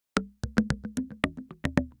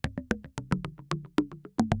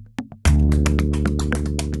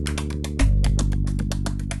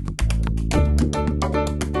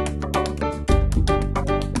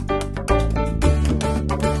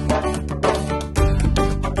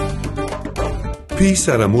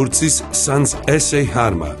Saramurtsis Sons S.A.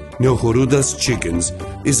 XARMA Chickens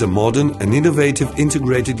is a modern and innovative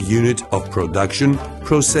integrated unit of production,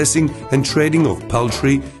 processing and trading of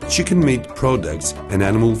poultry, chicken meat products and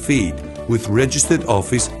animal feed, with registered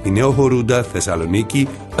office in Neohorouda, Thessaloniki,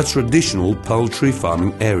 a traditional poultry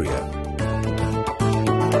farming area.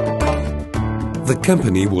 The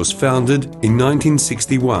company was founded in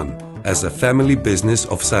 1961 as a family business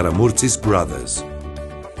of Saramurtsis brothers.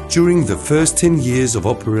 During the first 10 years of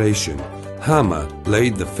operation, XARMA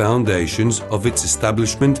laid the foundations of its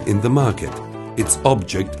establishment in the market, its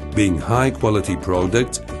object being high-quality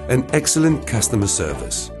products and excellent customer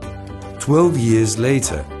service. 12 years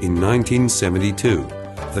later, in 1972,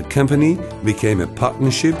 the company became a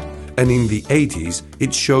partnership, and in the 80s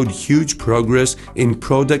it showed huge progress in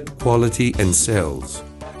product quality and sales.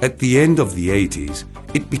 At the end of the 80s,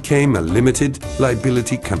 it became a limited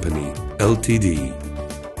liability company, Ltd.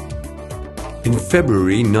 In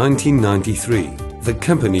February 1993, the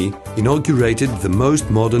company inaugurated the most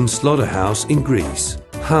modern slaughterhouse in Greece.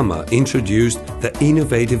 XARMA introduced the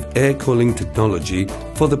innovative air cooling technology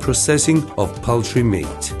for the processing of poultry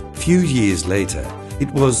meat. Few years later,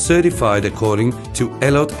 it was certified according to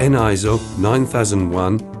ELOT and ISO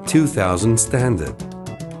 9001-2000 standard.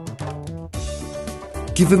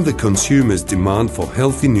 Given the consumer's demand for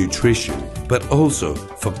healthy nutrition, but also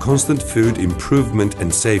for constant food improvement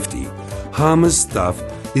and safety, XARMA's staff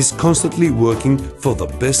is constantly working for the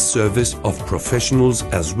best service of professionals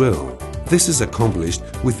as well. This is accomplished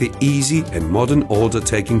with the easy and modern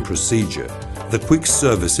order-taking procedure, the quick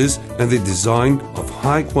services and the design of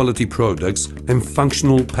high-quality products and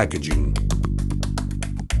functional packaging.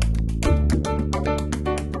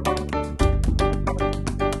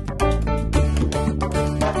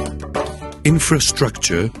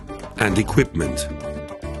 Infrastructure and equipment.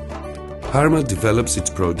 XARMA develops its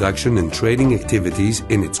production and trading activities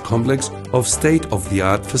in its complex of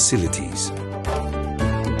state-of-the-art facilities.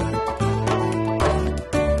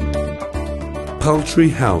 Poultry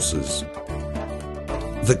houses.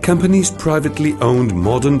 The company's privately owned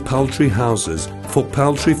modern poultry houses for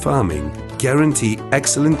poultry farming guarantee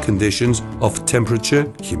excellent conditions of temperature,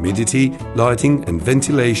 humidity, lighting and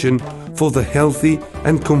ventilation for the healthy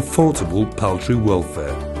and comfortable poultry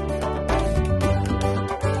welfare.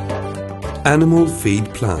 Animal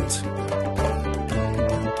feed plant.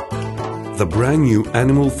 The brand new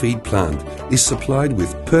animal feed plant is supplied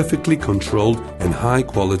with perfectly controlled and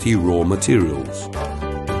high-quality raw materials.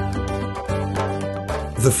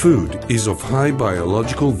 The food is of high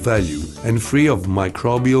biological value and free of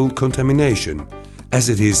microbial contamination, as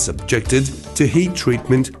it is subjected to heat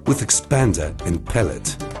treatment with expander and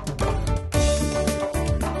pellet.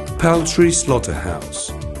 Poultry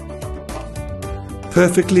slaughterhouse.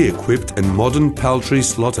 Perfectly equipped and modern poultry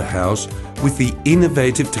slaughterhouse with the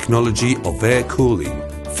innovative technology of air cooling,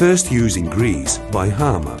 first used in Greece by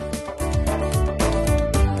XARMA.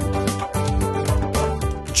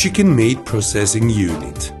 Chicken meat processing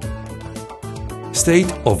unit.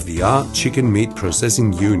 State-of-the-art chicken meat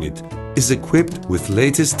processing unit is equipped with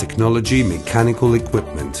latest technology mechanical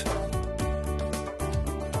equipment.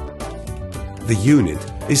 The unit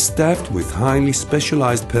is staffed with highly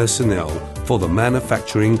specialized personnel for the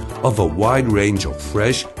manufacturing of a wide range of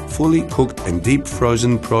fresh, fully cooked and deep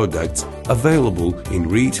frozen products available in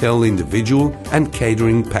retail individual and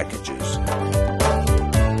catering packages.